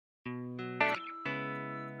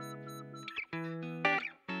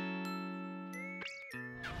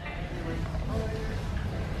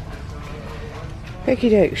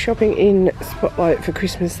Okie doke, shopping in Spotlight for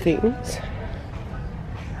Christmas things,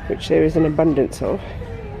 which there is an abundance of.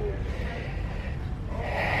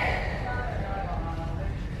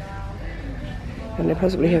 And they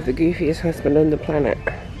possibly have the goofiest husband on the planet.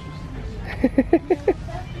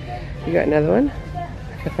 You got another one?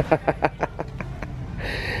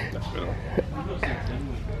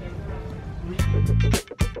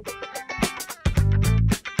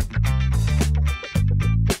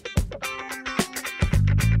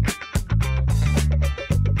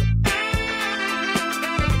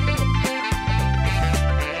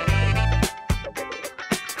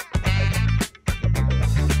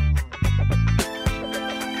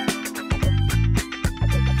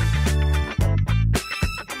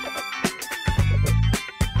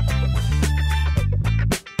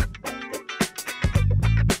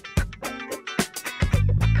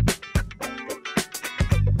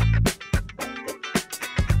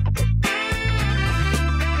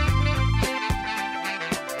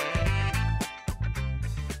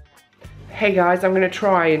 Hey guys, I'm going to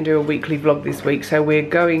try and do a weekly vlog this week. So we're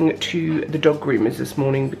going to the dog groomers this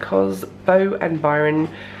morning because Bo and Byron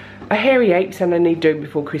are hairy apes and they need doing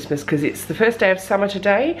before Christmas because it's the first day of summer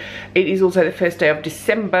today. It is also the first day of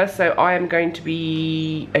December, so I am going to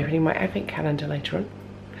be opening my advent calendar later on.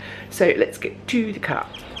 So let's get to the car.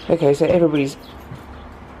 Okay, so everybody's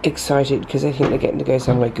excited because they think they're getting to go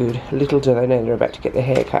somewhere good. Little do they know they're about to get their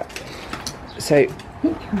hair cut. So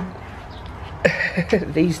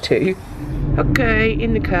these two. Okay,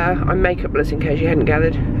 in the car, I'm makeupless in case you hadn't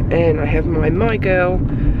gathered, and I have my girl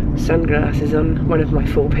sunglasses on, one of my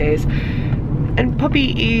 4 pairs, and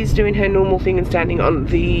Poppy is doing her normal thing and standing on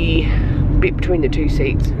the bit between the 2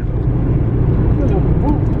 seats.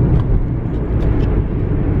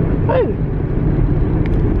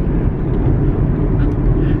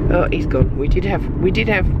 Oh, he's gone. We did have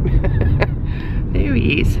there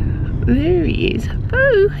he is. There he is.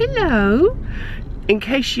 Oh, hello. In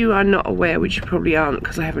case you are not aware, which you probably aren't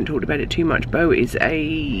because I haven't talked about it too much, Bo is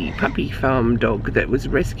a puppy farm dog that was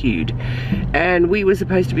rescued. And we were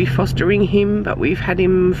supposed to be fostering him, but we've had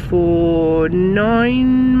him for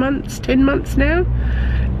 9 months, 10 months now.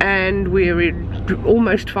 And we're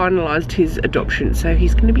almost finalised his adoption, so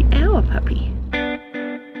he's going to be our puppy.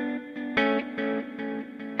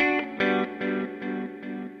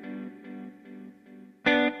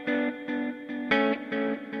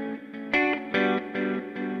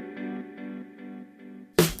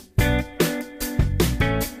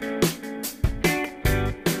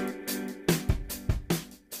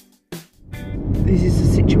 This is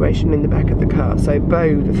the situation in the back of the car. So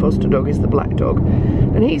Bo, the foster dog, is the black dog,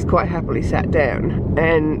 and he's quite happily sat down,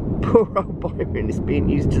 and poor old Byron is being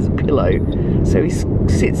used as a pillow, so he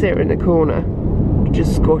sits there in the corner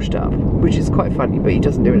just squashed up, which is quite funny, but he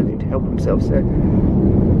doesn't do anything to help himself. So,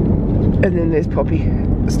 and then there's Poppy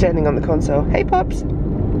standing on the console. Hey Pops.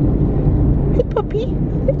 Hey Poppy.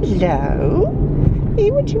 Hello. Are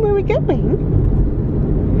you watching where we're going?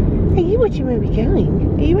 Are you watching where we're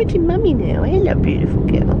going? Are you watching Mummy now? Hello, beautiful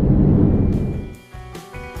girl.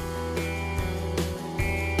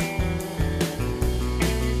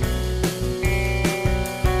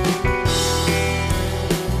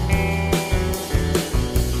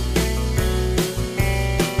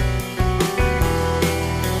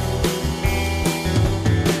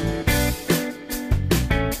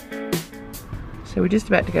 So we're just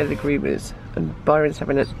about to go to the groomers, and Byron's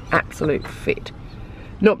having an absolute fit.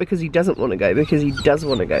 Not because he doesn't want to go, because he does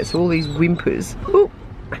want to go. So all these whimpers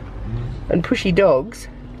and pushy dogs.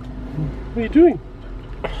 What are you doing?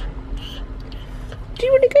 Do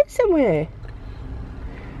you want to go somewhere?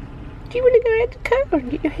 Do you want to go out the car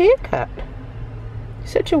and get your hair cut? You're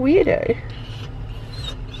such a weirdo.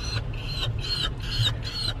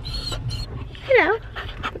 Hello.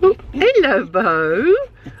 Oh, hello, Bo.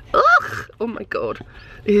 Ugh. Oh my god.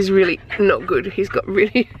 This is really not good. He's got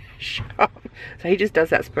really sharp. So he just does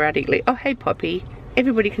that sporadically. Oh, hey, Poppy.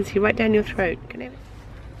 Everybody can see right down your throat.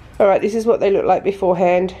 Alright, this is what they look like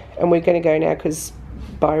beforehand. And we're going to go now because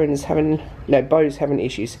Bo's having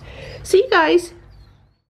issues. See you guys.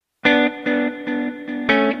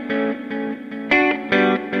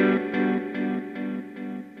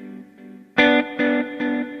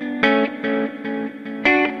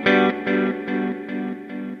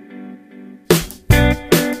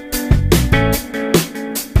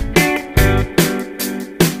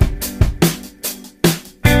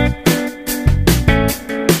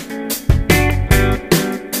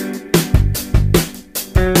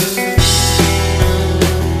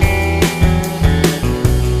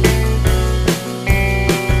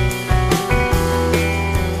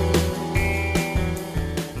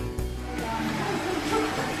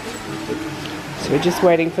 We're just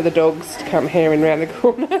waiting for the dogs to come herring around the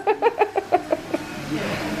corner.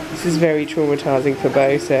 This is very traumatising for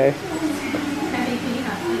Bo, so...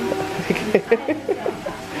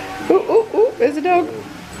 Oh, there's a dog.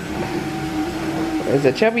 There's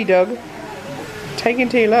a chubby dog. Taking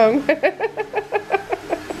too long.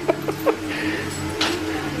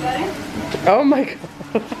 Oh my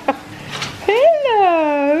god.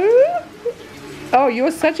 Hello. Oh,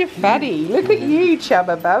 you're such a fatty. Look at you,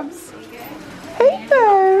 Chubba Bubs.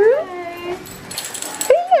 Hello.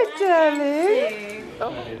 Hello,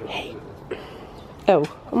 darling. Hey. Oh,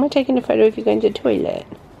 am I taking a photo if you're going to the toilet?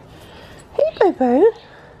 Hey, Bobo.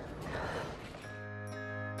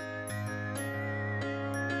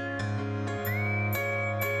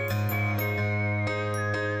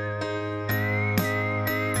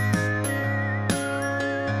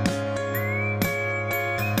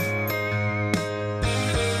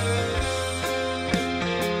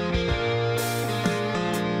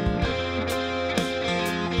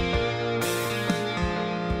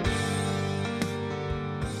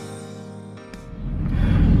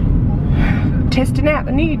 Testing out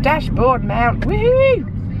the new dashboard mount,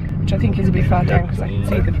 woohoo! Which I think is a bit far down because I can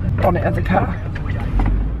see the bonnet of the car.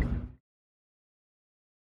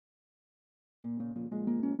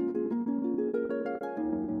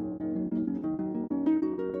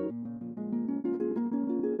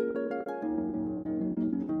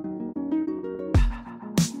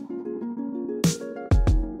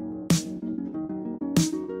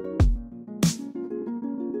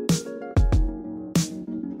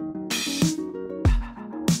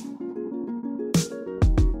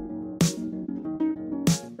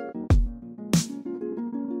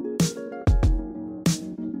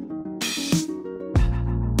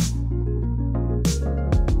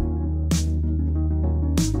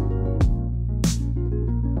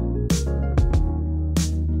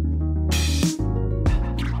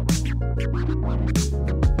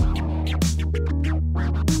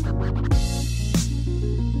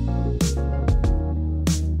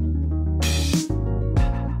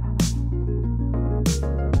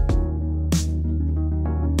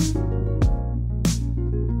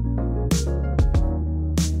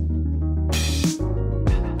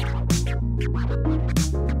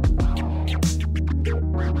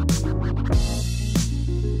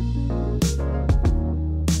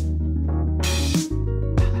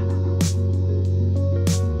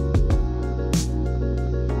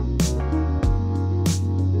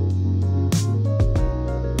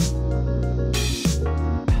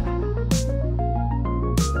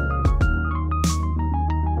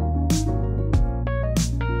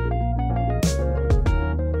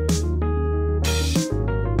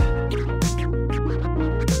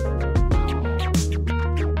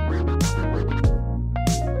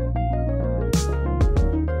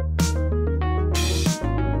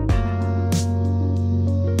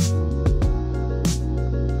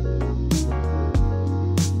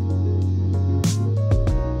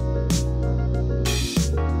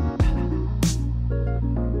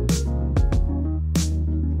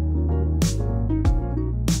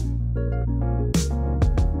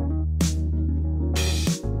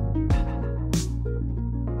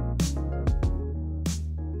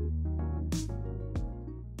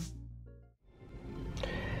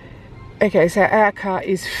 Okay, so our car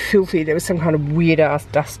is filthy. There was some kind of weird ass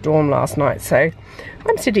dust storm last night, so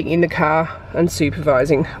I'm sitting in the car and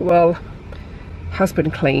supervising while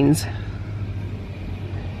husband cleans.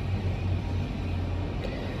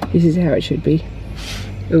 This is how it should be.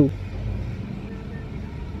 Ooh.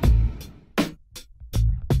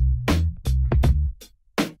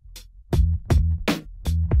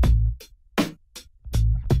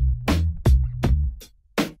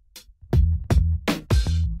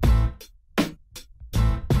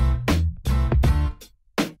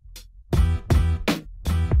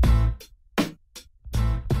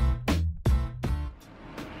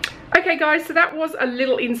 Okay guys, so that was a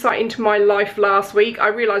little insight into my life last week. I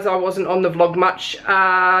realised I wasn't on the vlog much.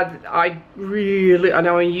 I know I'm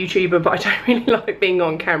a YouTuber, but I don't really like being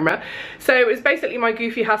on camera. So it was basically my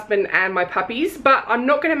goofy husband and my puppies, but I'm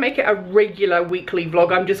not going to make it a regular weekly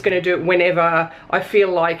vlog. I'm just going to do it whenever I feel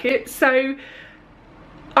like it. So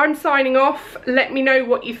I'm signing off. Let me know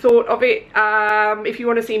what you thought of it. If you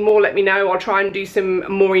want to see more, let me know. I'll try and do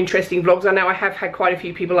some more interesting vlogs. I know I have had quite a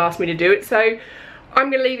few people ask me to do it, so I'm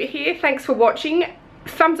going to leave it here. Thanks for watching.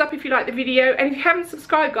 Thumbs up if you like the video, and if you haven't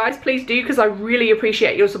subscribed guys, please do, because I really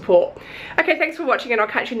appreciate your support. Okay, thanks for watching, and I'll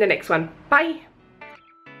catch you in the next one. Bye.